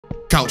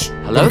Couch.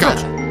 Hello couch.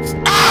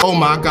 Oh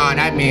my God,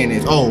 that man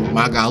is. Oh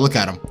my God, look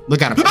at him.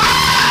 Look at him.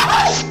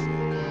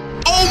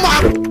 Oh my.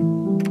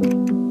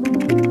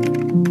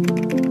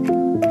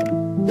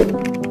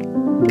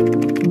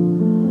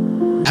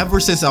 Ever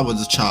since I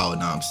was a child,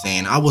 know what I'm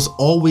saying, I was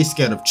always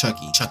scared of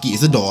Chucky. Chucky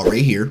is a doll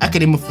right here.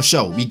 Academia for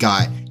show. We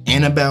got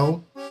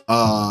Annabelle.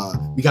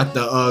 We got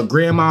the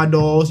grandma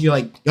dolls. You're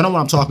like, you know what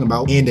I'm talking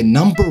about. And the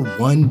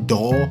 #1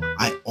 doll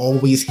I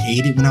always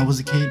hated when I was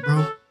a kid,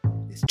 bro,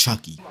 is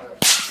Chucky.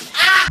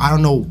 I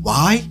don't know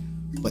why,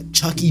 but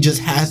Chucky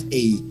just has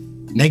a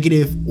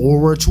negative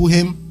aura to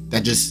him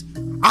that just,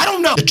 I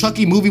don't know. The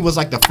Chucky movie was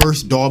like the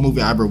first doll movie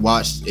I ever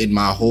watched in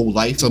my whole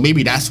life. So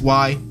maybe that's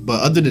why.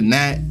 But other than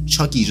that,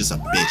 Chucky's just a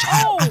bitch.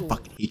 I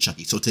fucking hate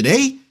Chucky. So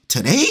today,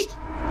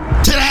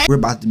 we're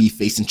about to be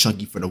facing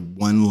Chucky for the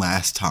one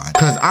last time.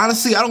 Cause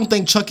honestly, I don't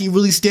think Chucky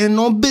really standing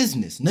on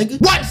business, nigga.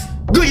 What?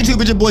 Good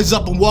YouTube, it's your boys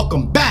Zup and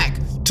welcome back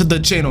to the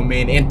channel,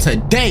 man. And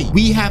today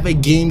we have a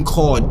game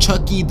called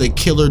Chucky the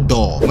Killer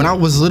Doll. When I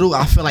was little,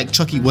 I felt like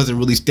Chucky wasn't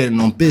really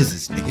standing on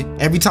business, nigga.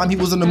 Every time he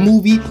was in the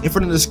movie, in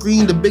front of the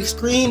screen, the big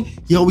screen,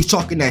 he always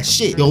talking that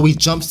shit. He always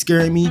jump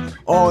scaring me.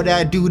 All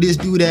that, do this,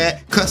 do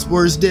that. Cuss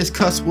words this,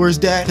 cuss words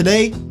that.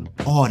 Today,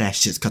 all that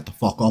shit's cut the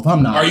fuck off.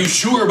 I'm not. Are you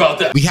sure about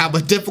that? We have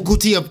a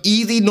difficulty of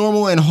easy,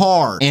 normal, and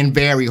hard. And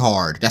very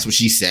hard. That's what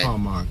she said. Oh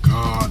my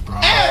God, bro.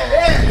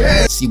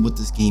 Let's see what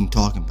this game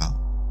talking about.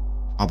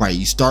 All right,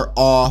 you start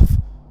off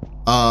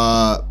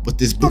with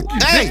this book.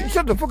 Hey!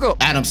 Shut the fuck up.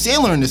 Adam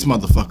Sandler in this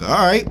motherfucker.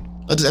 All right,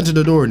 let's enter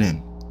the door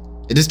then.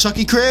 Is this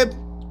Chucky crib?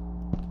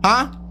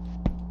 Huh?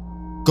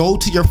 Go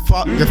to your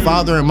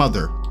father and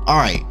mother. All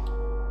right,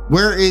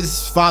 where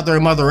is father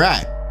and mother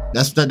at?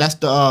 That's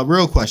the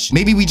real question.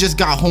 Maybe we just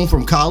got home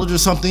from college or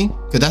something,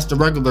 cause that's the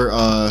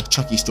regular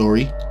Chucky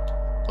story.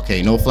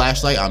 Okay, no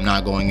flashlight. I'm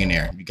not going in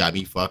there. You got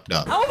me fucked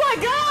up. Oh my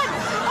God!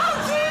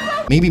 Oh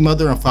Jesus! Maybe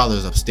mother and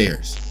father's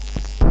upstairs.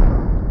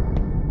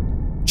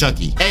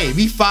 Chucky. Hey,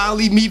 we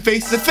finally meet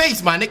face to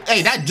face, my nigga.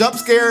 Hey, that jump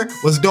scare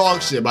was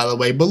dog shit, by the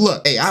way. But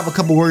look, hey, I have a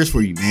couple words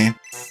for you, man.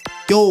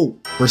 Yo,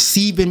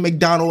 receiving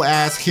McDonald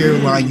ass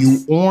hairline,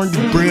 you orange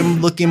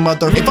brim looking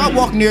mother. If I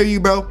walk near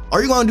you, bro,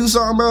 are you gonna do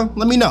something, bro?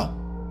 Let me know.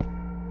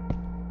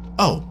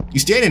 Oh, you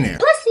standing there.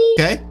 Pussy.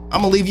 Okay,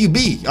 I'm gonna leave you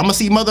be. I'm gonna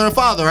see mother and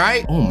father,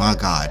 right? Oh my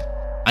God.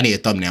 I need a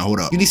thumbnail, hold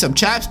up. You need some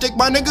chapstick,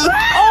 my nigga?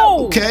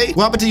 Oh! Okay,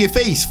 what happened to your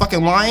face?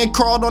 Fucking lion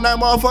crawled on that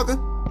motherfucker?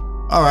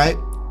 All right,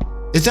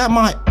 is that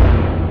my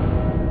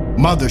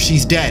mother?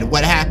 She's dead.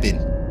 What happened?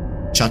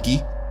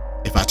 Chucky,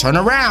 if I turn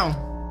around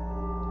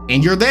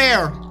and you're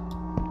there,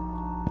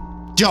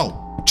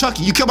 yo,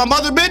 Chucky, you killed my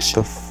mother, bitch?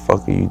 The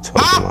fuck are you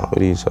talking about? What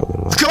are you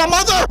talking about? Kill my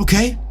mother!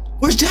 Okay,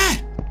 where's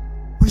dad?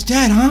 Where's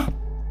dad, huh?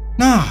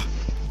 Nah.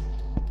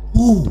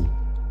 Ooh,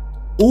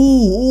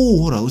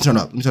 hold on,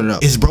 let me turn it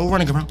up. Is bro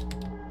running around?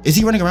 Is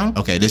he running around?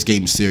 Okay, this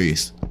game's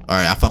serious. All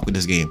right, I fuck with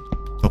this game.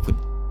 Fuck with,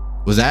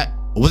 was that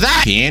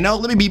piano?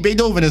 Let me be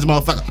Beethoven, this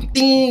motherfucker.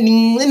 Ding,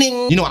 ding, ding,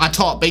 ding. You know, I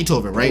taught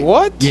Beethoven, right?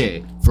 What?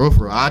 Yeah, for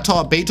real. I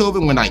taught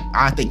Beethoven when like,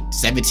 I think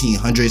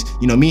 1700s.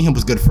 You know, me and him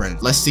was good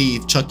friends. Let's see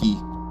if Chucky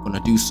gonna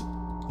do some.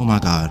 Oh my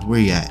God, where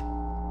he at?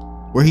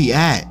 Where he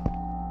at?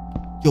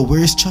 Yo,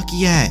 where's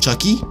Chucky at?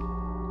 Chucky,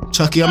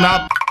 I'm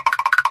not.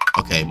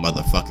 Okay,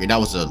 motherfucker, that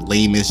was the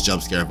lamest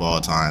jump scare of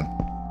all time.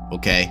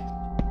 Okay,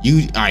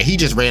 all right, he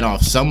just ran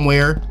off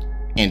somewhere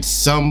in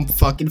some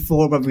fucking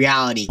form of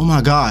reality. Oh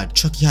my God,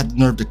 Chucky had the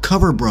nerve to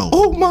cover, bro.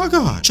 Oh my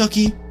God,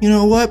 Chucky, you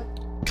know what?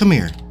 Come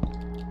here.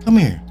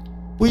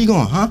 Where you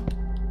going, huh?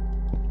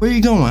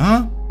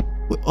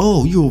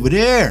 Oh, you over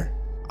there.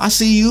 I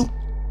see you.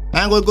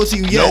 I ain't gonna go see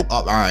you yet. Nope. Oh,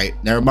 all right,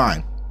 never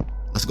mind.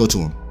 Let's go to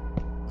him.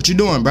 What you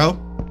doing, bro?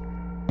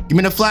 Give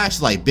me the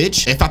flashlight,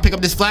 bitch. If I pick up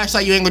this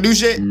flashlight, you ain't gonna do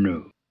shit?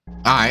 No.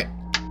 All right,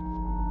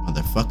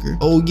 motherfucker.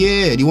 Oh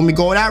yeah, do you want me to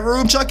go in that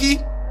room, Chucky?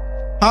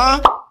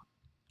 Huh?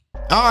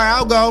 All right,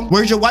 I'll go.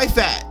 Where's your wife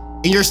at?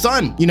 And your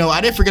son? You know,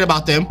 I didn't forget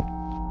about them.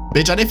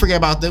 Bitch, I didn't forget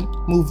about them.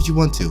 Move if you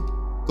want to.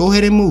 Go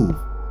ahead and move.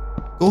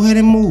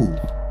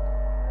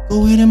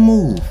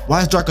 Why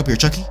is it dark up here,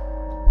 Chucky?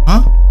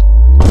 Huh?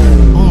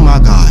 Oh my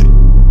God.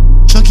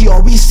 Chucky,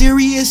 are we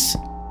serious?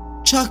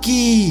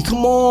 Chucky,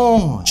 come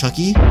on.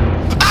 Chucky.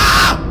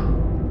 Ah!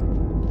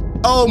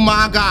 Oh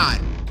my God.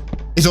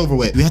 It's over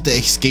with. We have to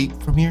escape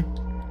from here.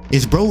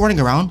 Is bro running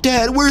around?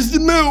 Dad, where's the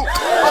milk?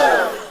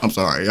 I'm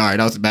sorry. All right,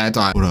 that was a bad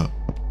time. Hold up.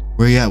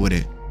 Where you at with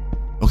it?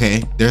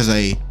 Okay, there's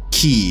a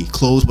key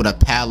closed with a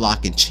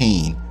padlock and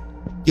chain.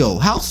 Yo,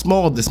 how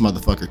small is this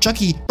motherfucker?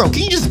 Chucky, bro,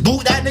 can you just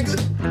boot that nigga?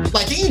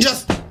 Like, can you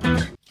just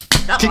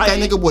kick that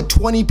nigga with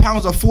 20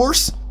 pounds of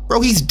force?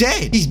 Bro, he's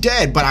dead. He's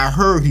dead, but I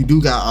heard he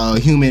do got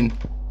human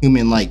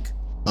like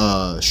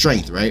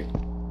strength, right?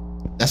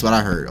 That's what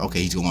I heard.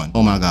 Okay, he's going.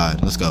 Oh my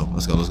God, let's go.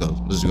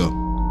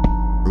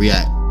 Where you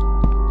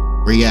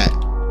at?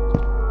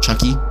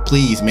 Chucky,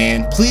 please,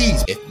 man,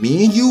 please. If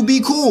me and you be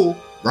cool,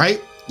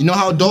 right? You know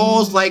how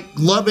dolls like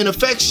love and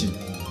affection.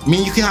 I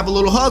mean, you can have a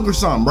little hug or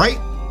something, right?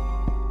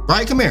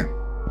 Right, come here.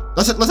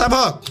 Let's have a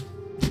hug.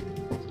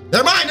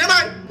 Never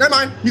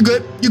mind. You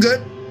good.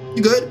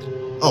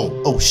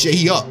 Oh shit,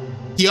 he up.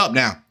 He up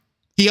now.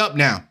 He up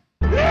now.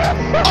 Oh!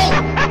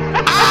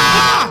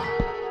 Ah!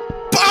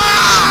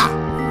 Ah!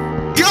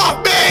 Get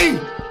off me!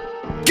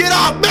 Get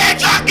off me,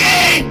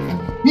 Chucky!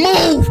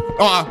 Move!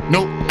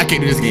 Nope. I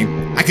can't do this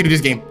game. I can't do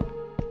this game.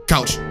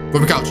 Couch. Go to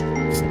the couch.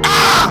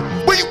 Ah!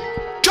 Will you?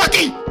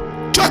 Chucky!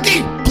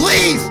 Chucky!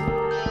 Please!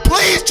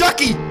 Please,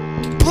 Chucky!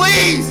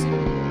 Please!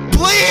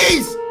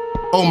 Please!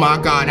 Oh my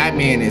God, that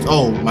man is.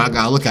 Oh my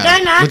God, look at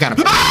him. Look at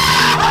him.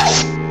 Ah!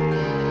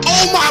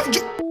 Oh my.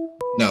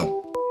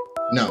 No.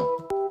 No.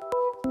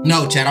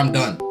 No, Chad, I'm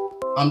done.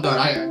 I'm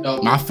done.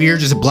 No. My fear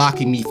just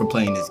blocking me from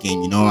playing this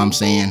game. You know what I'm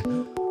saying?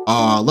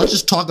 Let's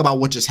just talk about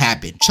what just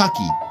happened.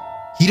 Chucky,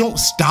 he don't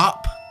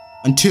stop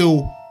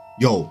until,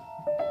 yo,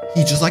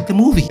 he just like the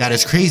movie. That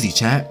is crazy,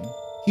 Chad.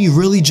 He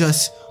really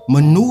just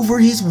maneuver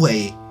his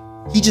way.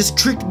 He just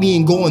tricked me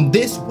in going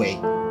this way.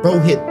 Bro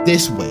hit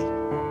this way.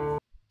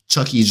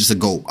 Chucky is just a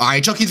goat. All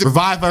right, Chucky's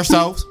revive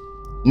ourselves.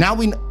 Now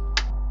we.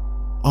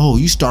 Oh,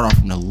 you start off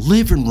in the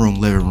living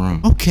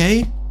room.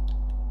 Okay.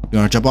 You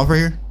wanna jump off right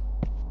here?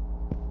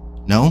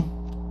 No?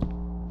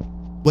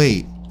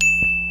 Wait.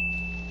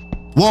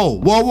 Whoa.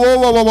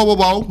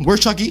 Where's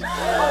Chucky?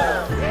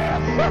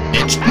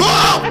 Bitch.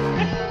 Move!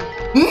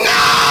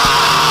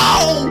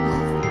 No!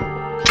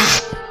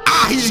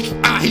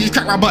 He just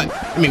cracked my butt.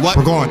 I mean, what?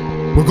 We're going.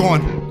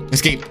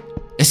 Escape.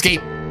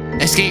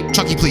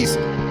 Chucky, please.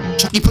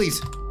 Chucky,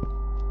 please.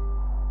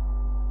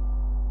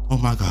 Oh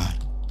my God.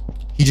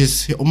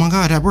 Oh my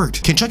God, that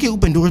worked. Can Chucky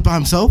open doors by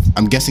himself?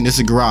 I'm guessing this is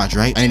a garage,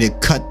 right? I need to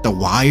cut the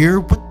wire.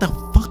 What the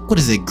fuck? What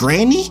is it,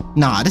 Granny?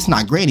 Nah, this is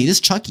not Granny, this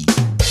is Chucky.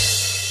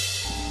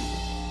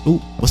 Ooh,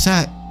 what's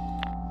that?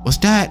 What's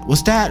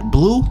that?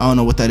 Blue? I don't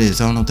know what that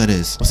is.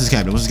 What's this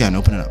cabinet?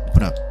 Open it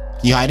up.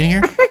 Can you hide in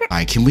here? All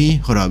right, can we?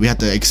 Hold up, we have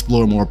to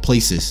explore more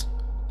places. You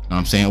know what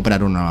I'm saying? Open that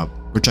door knob.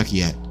 Where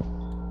Chucky at?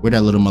 Where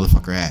that little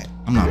motherfucker at?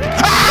 I'm not.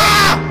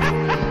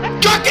 Ah!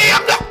 Chucky,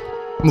 I'm not.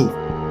 Move.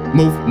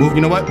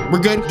 You know what? We're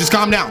good. Just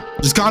calm down.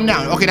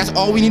 Okay, that's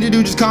all we need to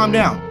do. Just calm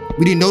down.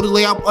 We didn't know the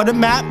layout of the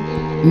map.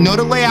 Know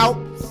the layout.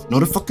 Know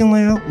the fucking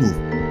layout.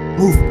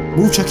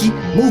 Move, Chucky.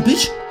 Move,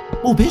 bitch.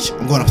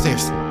 I'm going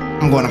upstairs.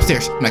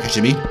 You're not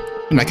catching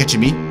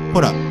me.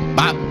 Hold up.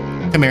 Bob.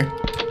 Come here.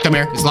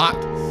 It's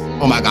locked.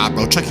 Oh my God,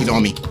 bro. Chucky's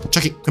on me.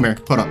 Chucky, come here.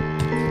 Hold up.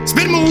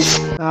 Spin move.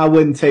 I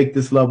wouldn't take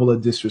this level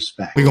of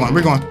disrespect. We're going.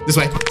 This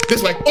way.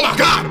 Oh my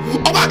God.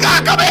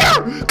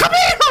 Come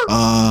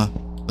here.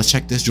 Let's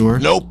check this drawer.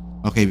 Nope.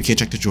 Okay, we can't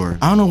check the drawer.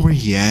 I don't know where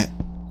he at.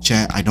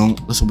 Chat,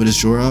 let's open this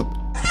drawer up.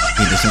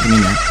 Okay, there's something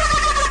in there.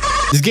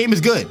 This game is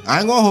good. I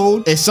ain't gonna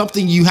hold. It's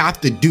something you have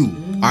to do.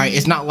 All right,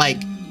 it's not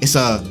like it's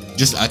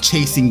just a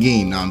chasing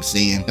game. Know what I'm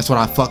saying? That's what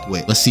I fuck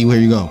with. Let's see where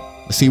you go.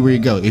 If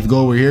you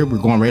go over here, we're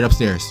going right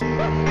upstairs.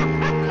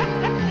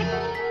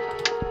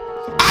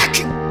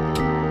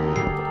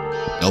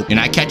 Nope, you're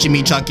not catching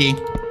me, Chucky.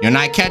 You're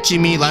not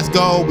catching me. Let's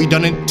go. We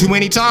done it too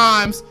many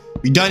times.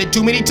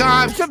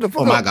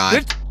 Oh my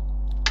God.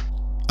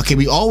 Okay,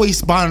 we always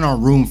spawn in our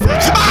room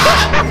first.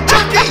 Ah!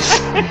 Chucky!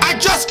 I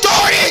just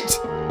started!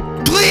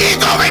 Please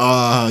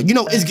don't. You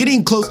know, it's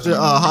getting close to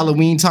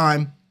Halloween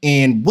time.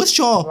 And what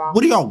are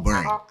y'all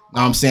wearing? Know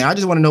what I'm saying? I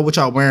just want to know what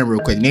y'all wearing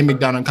real quick. Name it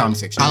down in the comment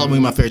section.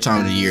 Halloween, my favorite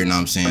time of the year, know what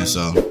I'm saying?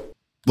 So,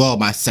 well,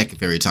 my second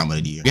favorite time of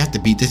the year. We have to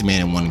beat this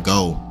man in one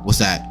go. What's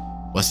that?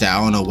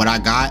 I don't know what I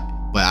got,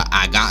 but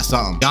I got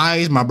something.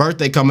 Guys, my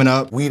birthday coming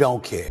up. We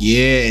don't care.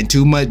 Yeah, in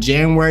 2 months,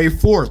 January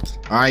 4th.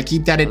 All right,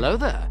 keep that in. Hello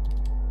there.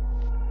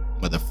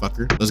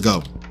 Motherfucker. Let's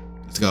go.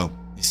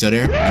 You still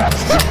there?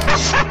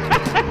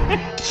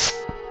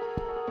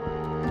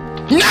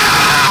 No!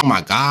 Oh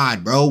my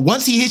God, bro.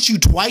 Once he hits you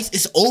twice,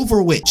 it's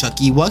over with.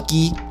 Chucky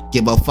Wucky.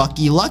 Give a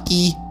fucky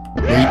lucky.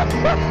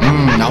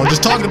 I was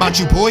just talking about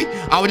you, boy.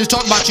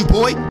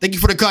 Thank you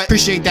for the cut.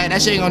 Appreciate that.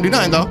 That shit ain't gonna do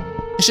nothing, though.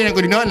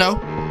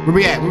 Where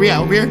we at?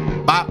 Over here?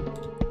 Bop.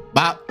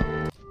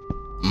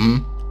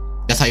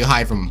 That's how you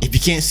hide from him. If he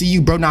can't see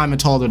you, bro, not even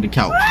taller than the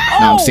couch.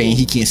 Know what I'm saying?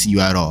 He can't see you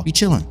at all. Be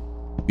chilling.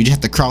 We just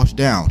have to crouch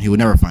down. He would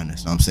never find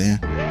us. Know what I'm saying?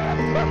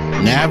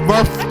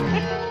 Never.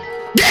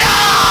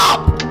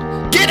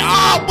 Get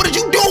up! What are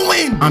you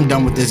doing? I'm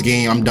done with this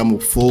game. I'm done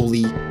with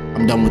Foley.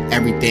 I'm done with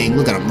everything.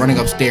 Look at him running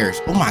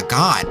upstairs. Oh my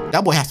God.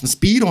 That boy has some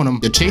speed on him.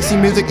 The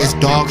chasing music is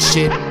dog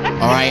shit.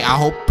 All right.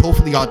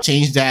 Hopefully y'all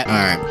change that. All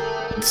right.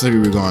 Let's see where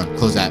we're going.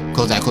 Close that.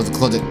 Close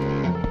it.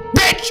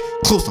 Bitch!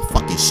 Close the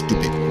fucking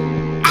stupid.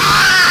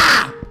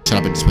 Ah! Shut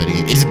up and display the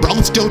game. Is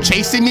bro still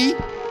chasing me?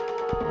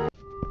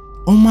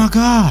 Oh my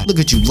God. Look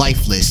at you,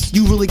 lifeless.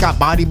 You really got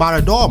bodied by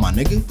a dog, my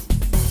nigga.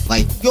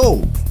 Like, yo.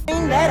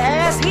 Bring that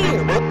ass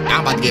here, bro.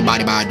 I'm about to get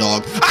bodied by a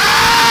dog.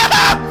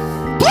 Ah!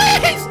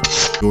 Please!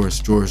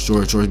 George.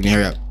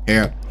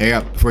 Hurry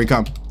up before he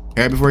come.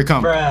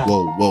 Bruh.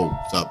 Whoa.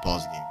 What's up?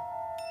 Pause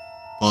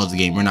the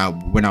game. We're not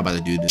about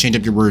to do this. Change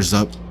up your words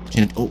up.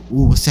 Oh,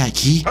 what's that?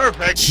 Key?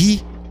 Perfect.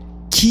 Key?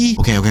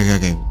 Okay.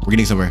 We're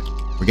getting somewhere.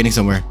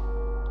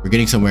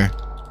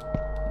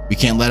 We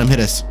can't let him hit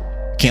us.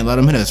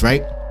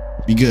 Right?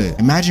 Be good.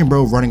 Imagine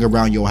bro running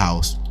around your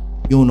house.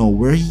 You don't know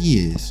where he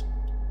is.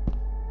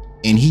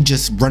 and he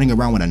just running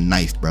around with a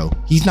knife, bro.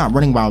 He's not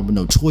running around with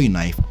no toy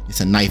knife. It's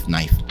a knife.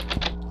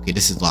 Okay,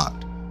 this is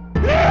locked.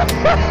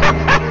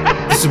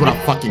 This is what I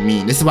fucking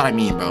mean. This is what I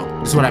mean, bro.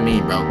 This is what I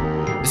mean, bro.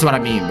 This is what I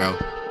mean, bro.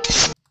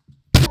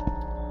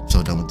 I'm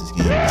so done with this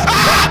game.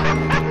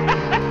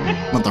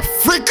 Mother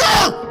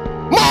freaker!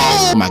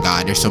 Oh my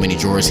god, there's so many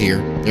drawers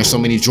here. There's so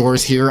many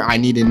drawers here. I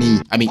mean,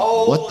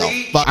 what the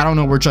fuck? I don't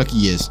know where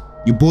Chucky is.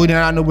 You boy do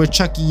not know where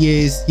Chucky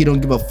is. He don't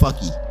give a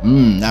fucky.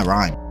 That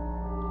rhyme.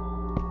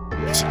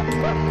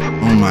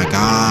 Oh my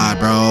god,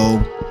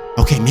 bro.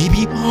 Okay,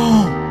 maybe.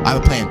 Oh, I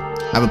have a plan.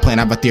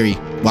 I have a theory.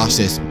 Watch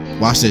this.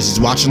 Watch this. Just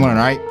watch and learn,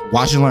 all right?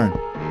 Watch and learn.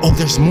 Oh,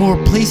 there's more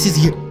places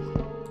here.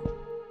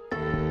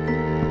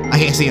 I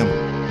can't see him.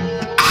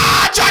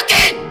 Ah,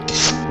 Chucky!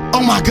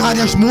 Oh my god,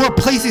 there's more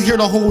places here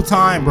the whole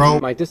time, bro.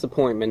 My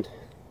disappointment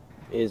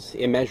is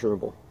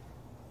immeasurable.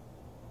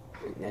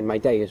 And my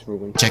day is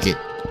ruined. Check it.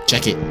 I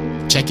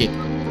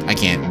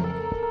can't.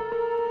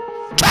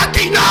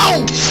 Chucky,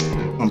 no!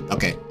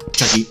 Okay,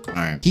 Chucky. All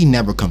right. He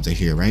never comes in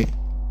here, right?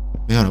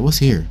 Wait, hold on. What's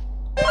here?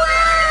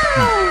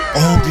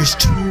 Oh, there's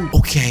two.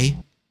 Okay.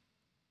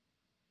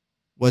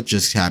 What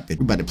just happened?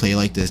 We're about to play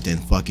like this, then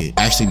fuck it.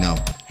 Actually, no.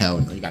 Hell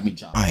no. You got me,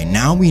 John. All right,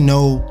 now we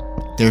know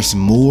there's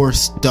more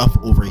stuff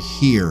over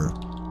here.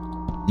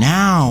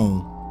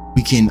 Now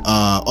we can,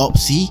 oh,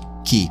 see?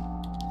 Key.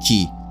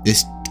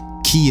 This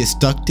key is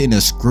stuck in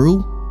a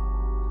screw.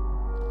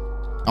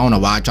 I don't know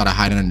why I try to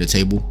hide it under the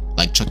table.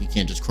 Like Chucky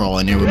can't just crawl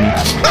in there with me.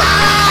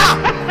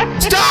 Ah!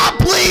 Stop,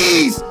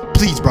 please!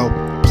 Please, bro.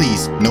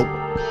 Please. Nope.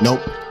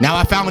 Now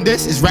I found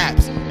this. It's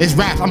raps.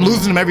 I'm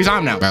losing them every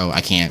time now. Bro,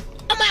 I can't.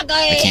 Oh my god.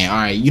 I can't. All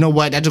right. You know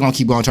what? That's just gonna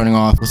keep going, turning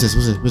off. What's this?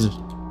 Come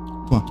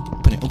on.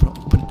 Open it.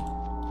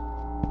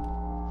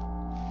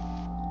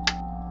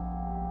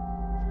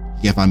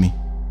 He didn't find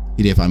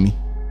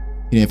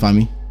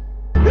me.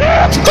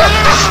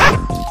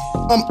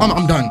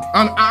 I'm done.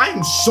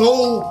 I'm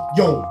so,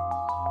 yo.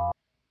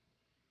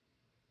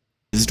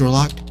 Is this door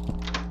locked?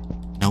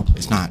 Nope,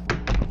 it's not.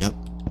 Yep.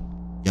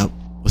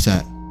 What's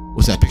that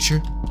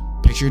picture?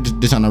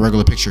 This not a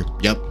regular picture.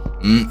 Yep.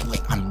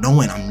 Like I'm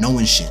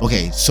knowing shit.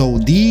 Okay, so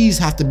these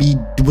have to be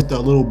with the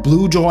little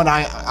blue joint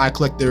I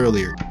collected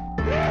earlier.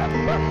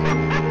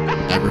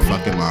 Never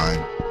fucking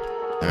mind.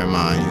 Never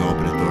mind. You gonna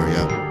open the door?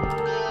 Yep.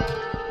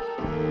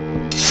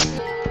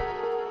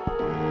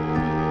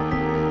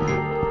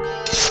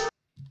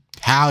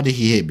 How did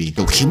he hit me?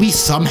 Yo, can we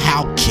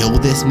somehow kill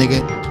this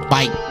nigga?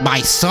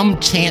 By some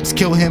chance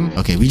kill him?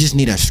 Okay, we just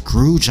need a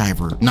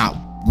screwdriver. Not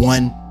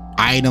one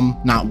item,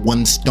 not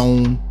one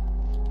stone.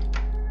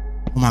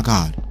 Oh my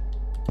god.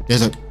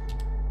 You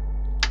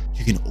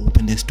can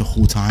open this the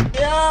whole time?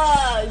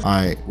 Yes!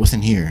 Alright, what's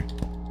in here?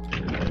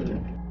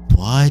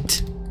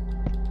 What?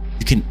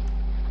 You can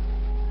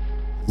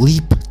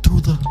leap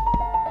through the...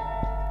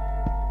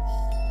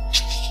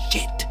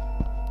 Shit.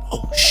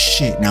 Oh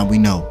shit, now we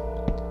know.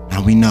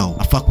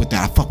 I fuck with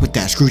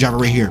that. Screwdriver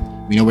right here.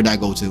 We know where that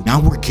goes to. Now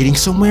we're getting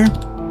somewhere?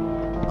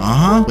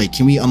 Wait,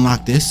 can we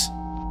unlock this?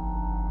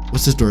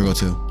 What's this door go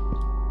to?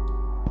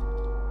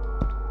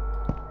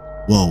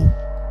 Whoa.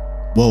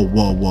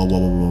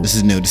 This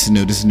is new.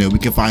 We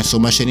can find so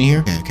much shit in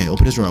here. Okay,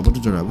 open this door up.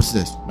 What's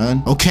this?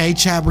 None? Okay,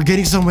 chat, we're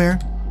getting somewhere.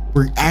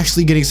 We're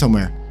actually getting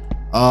somewhere.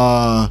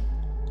 I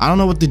don't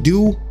know what to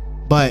do,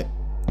 but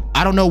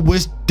I don't know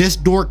what's this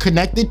door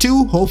connected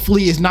to.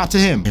 Hopefully it's not to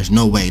him. There's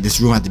no way. This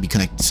room had to be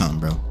connected to something,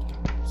 bro.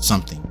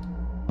 Something,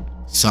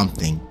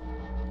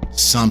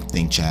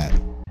 chat.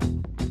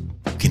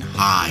 You can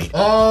hide.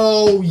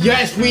 Oh,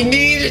 yes, we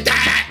needed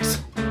that.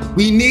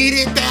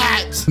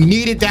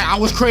 I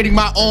was creating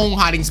my own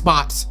hiding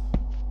spots.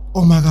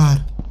 Oh my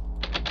god.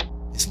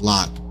 It's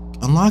locked.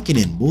 Unlock it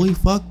in, boy.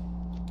 Fuck.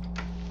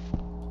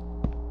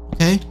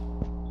 Okay.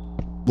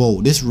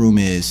 Whoa, this room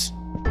is...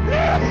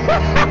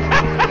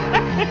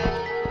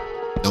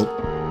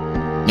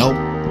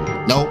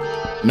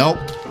 Nope.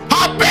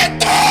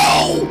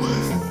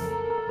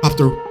 Hop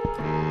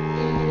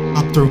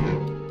through.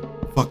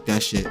 Fuck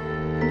that shit.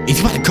 If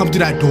you about to come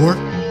through that door,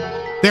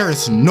 there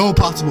is no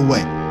possible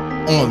way.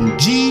 On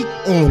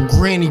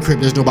Granny Crib,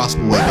 there's no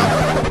possible way, bro.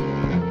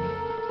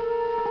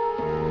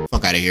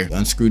 Fuck out of here.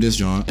 Unscrew this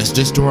joint. It's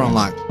this door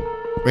unlocked.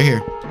 Right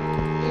here.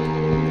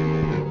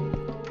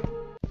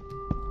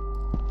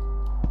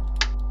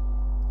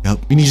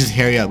 Yep. We need to just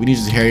hurry up.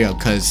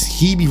 Because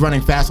he be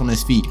running fast on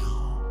his feet.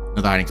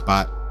 Another hiding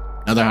spot.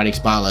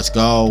 Let's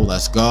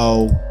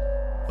go.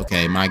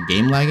 Okay, my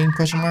game lagging?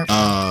 Question mark.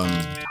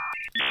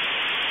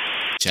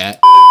 Chat.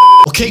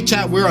 Okay,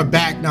 chat, we're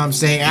back. Now I'm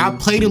saying I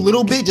played a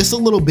little bit, just a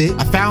little bit.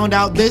 I found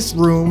out this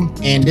room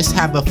and this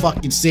have a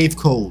fucking safe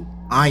code.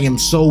 I am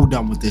so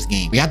done with this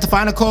game. We have to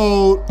find a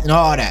code and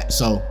all that.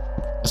 So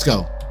let's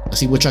go. Let's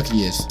see what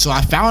Chucky is. So I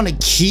found a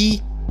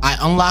key. I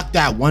unlocked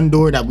that one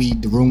door that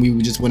the room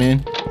we just went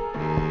in.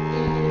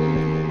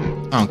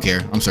 I don't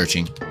care. I'm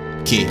searching.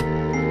 Key.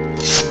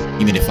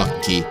 Give me the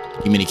fucking key.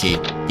 Give me the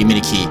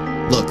key.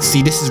 Look,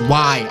 see, this is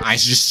why I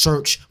just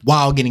search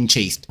while getting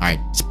chased. All right,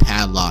 it's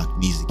padlocked.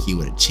 Needs a key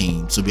with a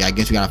chain. So I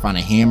guess we gotta find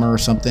a hammer or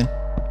something.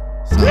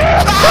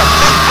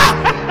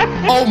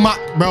 Oh my,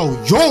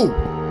 bro, yo,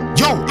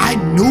 I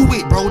knew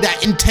it, bro.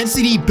 That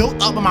intensity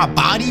built up in my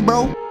body,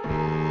 bro.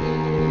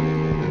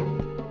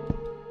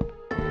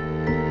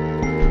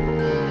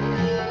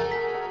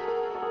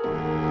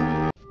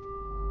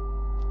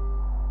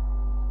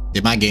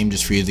 Did my game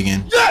just freeze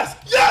again? Yes!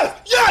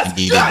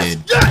 Indeed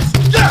it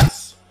did.